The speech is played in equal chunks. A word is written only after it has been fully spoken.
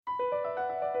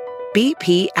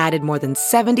BP added more than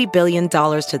 $70 billion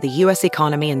to the U.S.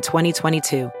 economy in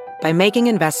 2022 by making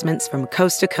investments from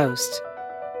coast to coast.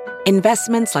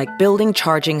 Investments like building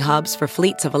charging hubs for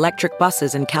fleets of electric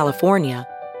buses in California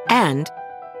and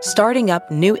starting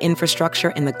up new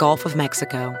infrastructure in the Gulf of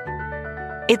Mexico.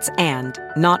 It's and,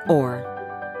 not or.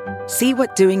 See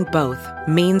what doing both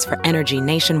means for energy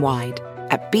nationwide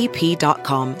at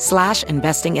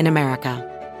bp.com/investing in America.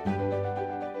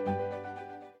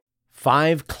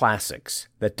 5 classics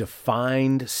that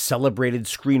defined celebrated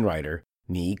screenwriter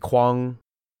Ni Kuang.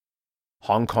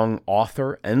 Hong Kong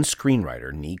author and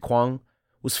screenwriter Ni Kuang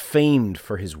was famed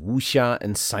for his wuxia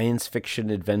and science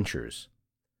fiction adventures.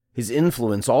 His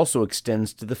influence also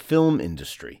extends to the film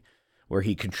industry, where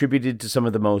he contributed to some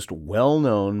of the most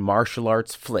well-known martial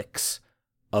arts flicks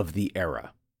of the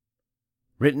era.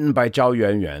 Written by Zhao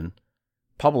Yuanyuan,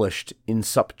 published in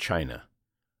SupChina.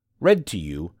 Read to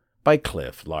you by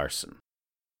Cliff Larson.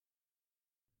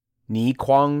 Ni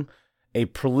Kuang, a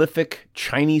prolific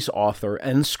Chinese author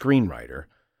and screenwriter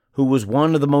who was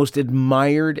one of the most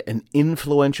admired and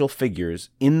influential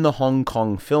figures in the Hong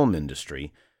Kong film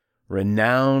industry,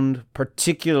 renowned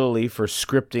particularly for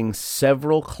scripting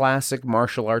several classic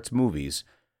martial arts movies,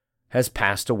 has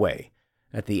passed away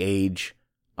at the age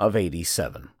of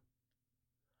 87.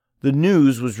 The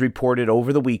news was reported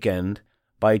over the weekend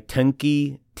by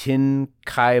Tenki Tin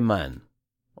Kai Man,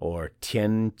 or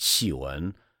Tian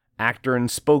Qiwen, actor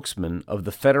and spokesman of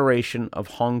the Federation of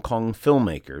Hong Kong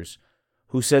Filmmakers,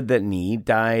 who said that Ni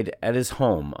died at his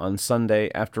home on Sunday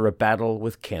after a battle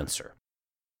with cancer.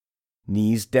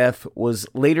 Ni's death was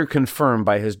later confirmed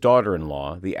by his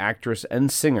daughter-in-law, the actress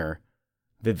and singer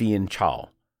Vivian Chow,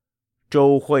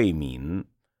 Zhou Huimin,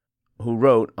 who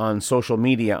wrote on social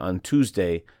media on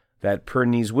Tuesday that per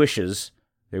Ni's wishes,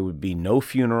 there would be no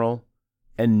funeral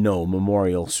and no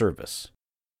memorial service.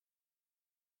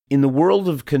 In the world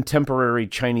of contemporary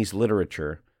Chinese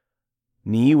literature,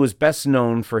 Ni was best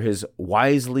known for his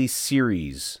Wisely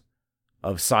series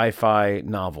of sci-fi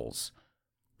novels,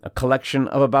 a collection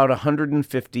of about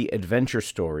 150 adventure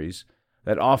stories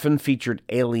that often featured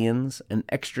aliens and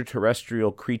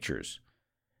extraterrestrial creatures.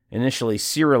 Initially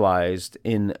serialized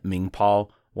in Mingpao,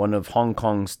 one of Hong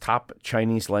Kong's top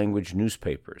Chinese-language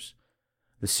newspapers,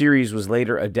 the series was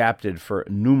later adapted for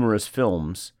numerous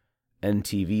films and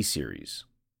TV series.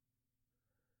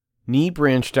 Ni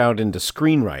branched out into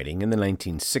screenwriting in the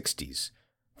 1960s.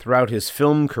 Throughout his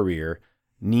film career,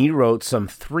 Ni wrote some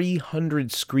 300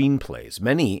 screenplays,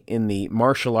 many in the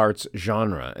martial arts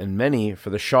genre and many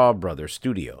for the Shaw Brothers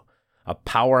Studio, a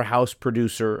powerhouse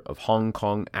producer of Hong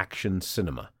Kong action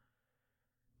cinema.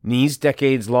 Ni's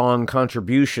decades-long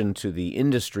contribution to the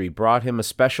industry brought him a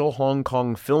special Hong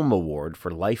Kong Film Award for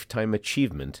Lifetime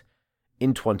Achievement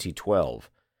in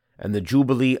 2012, and the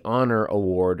Jubilee Honor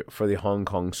Award for the Hong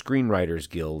Kong Screenwriters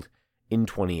Guild in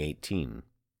 2018.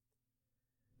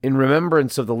 In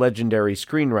remembrance of the legendary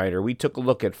screenwriter, we took a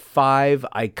look at 5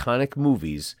 iconic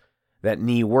movies that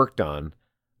Ni worked on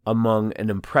among an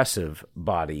impressive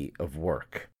body of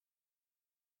work.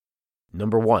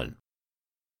 Number 1.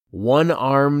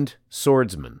 One-Armed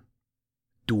Swordsman,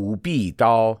 独臂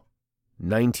刀,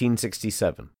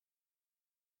 1967.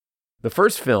 The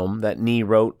first film that Ni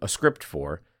wrote a script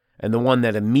for, and the one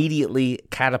that immediately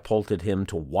catapulted him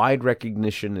to wide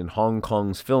recognition in Hong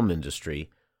Kong's film industry,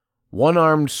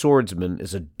 One-Armed Swordsman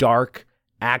is a dark,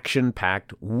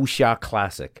 action-packed wuxia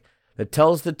classic that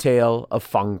tells the tale of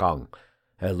Fang Gang,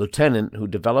 a lieutenant who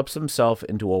develops himself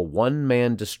into a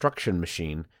one-man destruction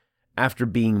machine after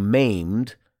being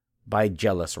maimed by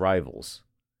jealous rivals.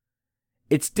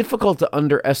 It's difficult to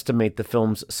underestimate the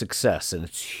film's success and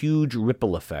its huge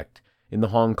ripple effect in the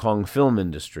Hong Kong film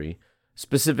industry,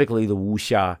 specifically the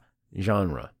wuxia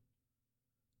genre.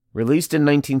 Released in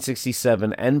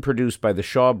 1967 and produced by the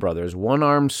Shaw Brothers,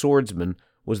 One-Armed Swordsman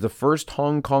was the first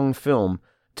Hong Kong film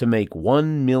to make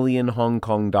 1 million Hong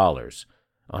Kong dollars,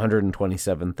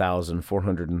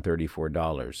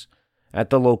 $127,434, at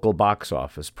the local box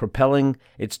office, propelling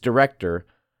its director,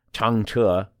 Zhang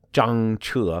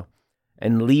Che,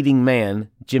 and leading man,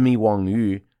 Jimmy Wang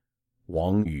Yu,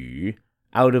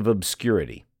 out of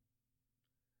obscurity.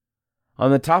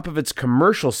 On the top of its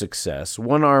commercial success,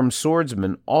 One-Armed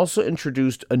Swordsman also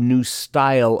introduced a new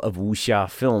style of wuxia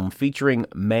film featuring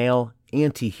male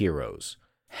anti-heroes,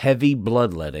 heavy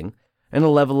bloodletting, and a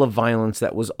level of violence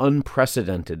that was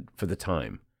unprecedented for the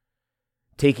time.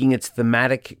 Taking its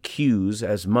thematic cues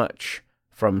as much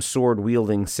from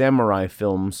sword-wielding samurai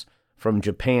films from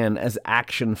Japan as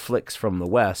action flicks from the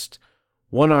West,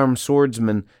 One-Armed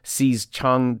Swordsman sees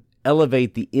Chang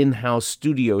elevate the in-house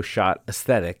studio shot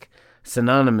aesthetic,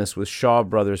 synonymous with Shaw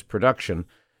Brothers production,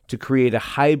 to create a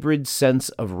hybrid sense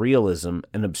of realism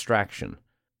and abstraction,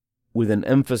 with an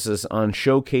emphasis on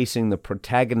showcasing the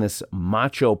protagonist's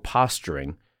macho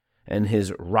posturing and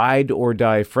his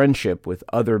ride-or-die friendship with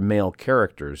other male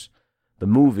characters. The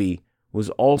movie was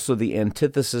also the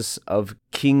antithesis of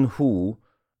King Hu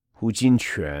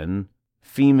Jinquan,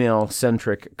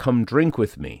 female-centric Come Drink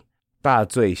With Me, 大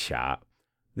醉侠,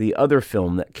 the other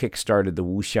film that kickstarted the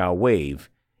wuxia wave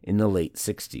in the late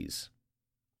 60s.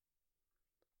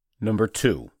 Number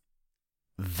 2.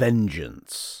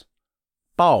 Vengeance.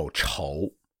 报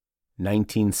仇,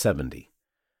 1970.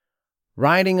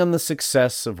 Riding on the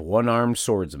success of One-Armed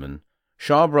Swordsman,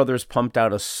 Shaw Brothers pumped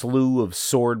out a slew of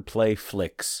swordplay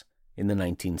flicks in the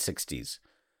 1960s.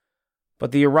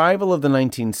 But the arrival of the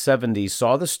 1970s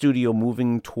saw the studio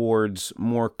moving towards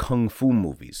more kung fu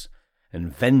movies,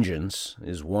 and Vengeance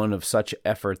is one of such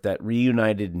effort that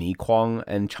reunited Ni Kuang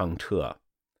and Chang Te.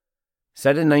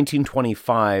 Set in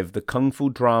 1925, the kung fu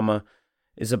drama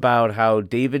is about how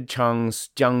David Chang's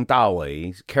Jiang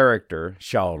Dawei's character,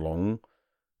 Xiaolong,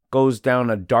 goes down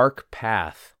a dark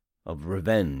path of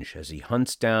revenge as he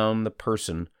hunts down the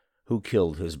person who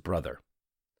killed his brother.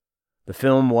 The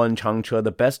film won Chang Te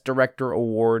the Best Director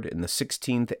Award in the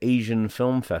 16th Asian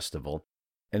Film Festival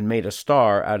and made a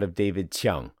star out of David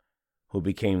Chiang, who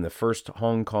became the first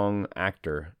Hong Kong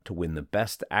actor to win the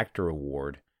Best Actor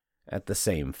Award at the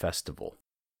same festival.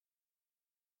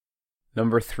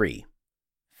 Number 3.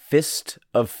 Fist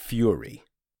of Fury.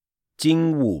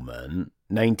 精武门,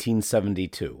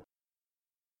 1972.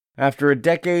 After a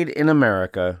decade in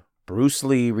America, Bruce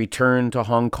Lee returned to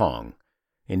Hong Kong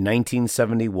in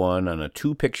 1971 on a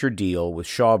 2-picture deal with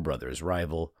Shaw Brothers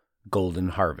rival Golden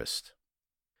Harvest.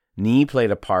 Ni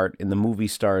played a part in the movie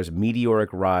star's meteoric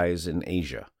rise in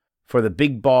Asia. For The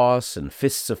Big Boss and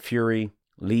Fists of Fury,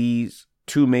 Lee's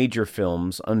 2 major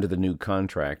films under the new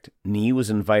contract, Ni was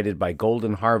invited by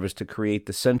Golden Harvest to create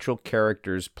the central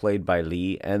characters played by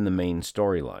Lee and the main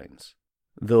storylines,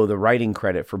 though the writing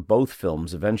credit for both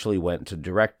films eventually went to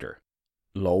director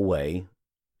Luo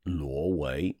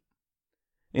Wei.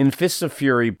 In Fists of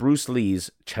Fury, Bruce Lee's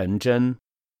Chen Zhen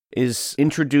is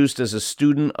introduced as a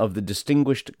student of the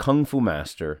distinguished kung fu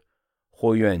master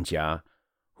Huo Yuanjia,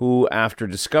 who, after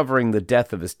discovering the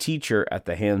death of his teacher at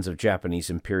the hands of Japanese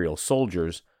imperial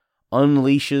soldiers,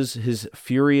 unleashes his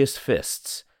furious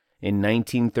fists in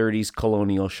 1930s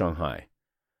colonial Shanghai.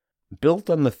 Built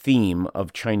on the theme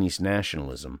of Chinese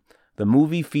nationalism, the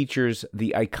movie features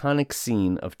the iconic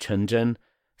scene of Chen Zhen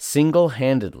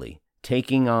single-handedly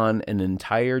taking on an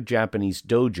entire Japanese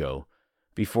dojo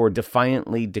before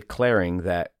defiantly declaring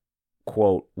that,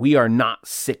 quote, "We are not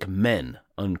sick men,"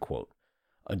 unquote,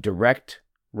 a direct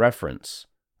reference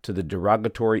to the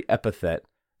derogatory epithet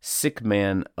sick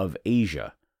man of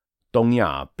Asia,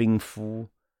 Dongya Bingfu,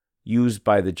 used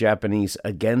by the Japanese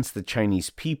against the Chinese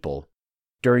people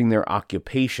during their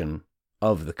occupation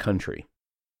of the country.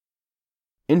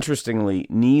 Interestingly,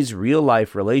 Ni's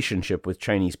real-life relationship with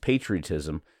Chinese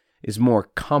patriotism is more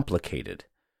complicated.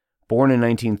 Born in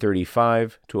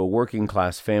 1935 to a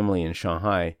working-class family in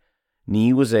Shanghai,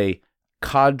 Ni was a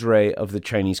cadre of the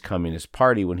Chinese Communist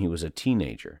Party when he was a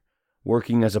teenager,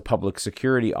 working as a public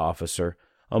security officer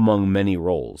among many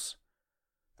roles.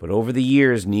 But over the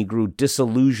years, Ni grew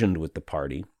disillusioned with the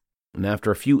party, and after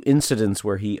a few incidents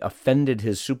where he offended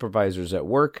his supervisors at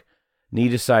work, Ni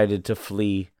decided to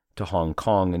flee to Hong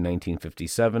Kong in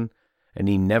 1957, and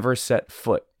he never set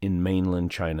foot in mainland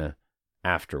China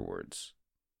afterwards.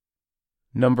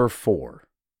 Number 4.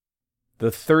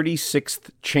 The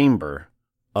 36th Chamber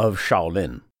of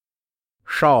Shaolin.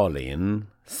 Shaolin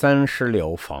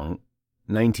 36房,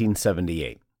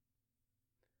 1978.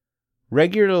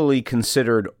 Regularly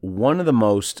considered one of the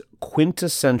most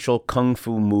quintessential kung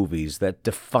fu movies that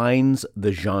defines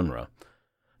the genre,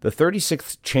 the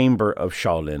 36th Chamber of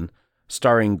Shaolin,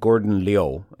 starring Gordon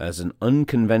Liu as an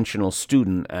unconventional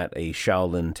student at a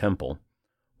Shaolin temple,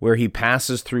 where he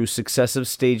passes through successive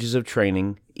stages of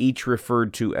training, each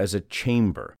referred to as a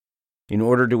chamber, in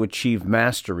order to achieve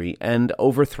mastery and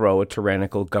overthrow a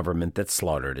tyrannical government that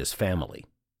slaughtered his family.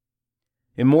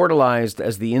 Immortalized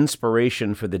as the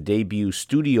inspiration for the debut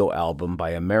studio album by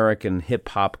American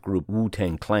hip-hop group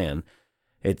Wu-Tang Clan,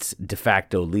 its de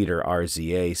facto leader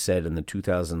RZA said in the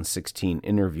 2016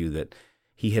 interview that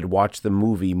he had watched the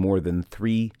movie more than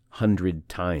 300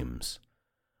 times.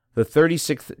 The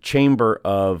 36th Chamber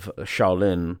of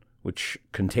Shaolin, which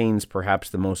contains perhaps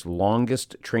the most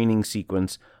longest training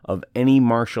sequence of any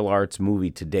martial arts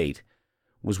movie to date,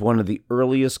 was one of the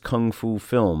earliest kung fu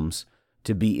films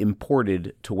to be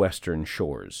imported to Western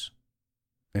shores.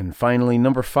 And finally,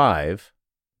 number 5,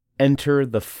 Enter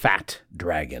the Fat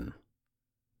Dragon.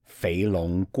 飞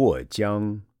龙过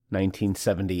江,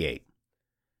 1978.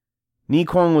 Ni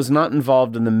Kuang was not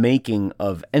involved in the making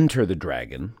of Enter the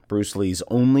Dragon, Bruce Lee's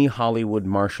only Hollywood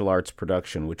martial arts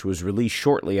production, which was released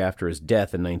shortly after his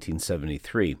death in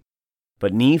 1973.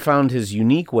 But Ni found his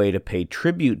unique way to pay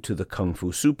tribute to the kung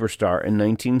fu superstar in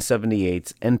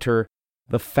 1978's Enter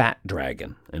the Fat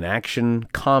Dragon, an action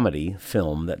comedy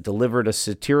film that delivered a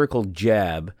satirical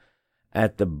jab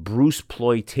at the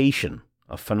Bruceploitation,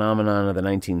 a phenomenon of the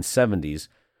 1970s,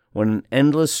 when an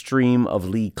endless stream of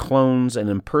Lee clones and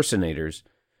impersonators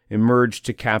emerged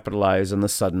to capitalize on the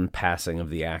sudden passing of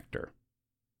the actor.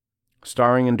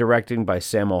 Starring and directing by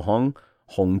Sammo Hung,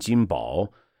 Hong Jinbao,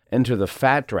 Enter the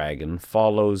Fat Dragon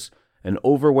follows an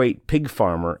overweight pig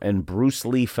farmer and Bruce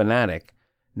Lee fanatic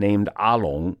named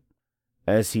Long.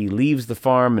 As he leaves the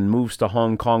farm and moves to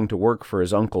Hong Kong to work for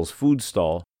his uncle's food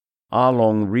stall,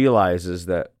 Long realizes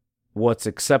that what's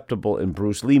acceptable in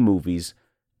Bruce Lee movies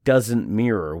doesn't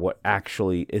mirror what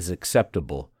actually is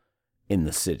acceptable in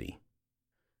the city.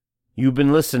 You've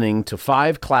been listening to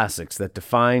 5 classics that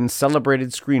define celebrated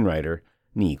screenwriter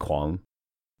Ni Kuang.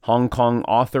 Hong Kong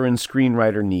author and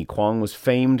screenwriter Ni Kuang was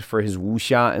famed for his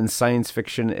wuxia and science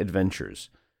fiction adventures.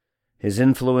 His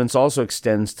influence also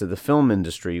extends to the film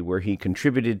industry, where he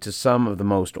contributed to some of the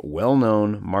most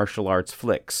well-known martial arts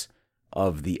flicks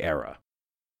of the era.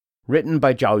 Written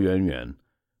by Zhao Yuanyuan,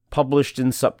 published in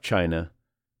SupChina,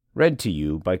 read to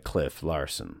you by Cliff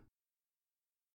Larson.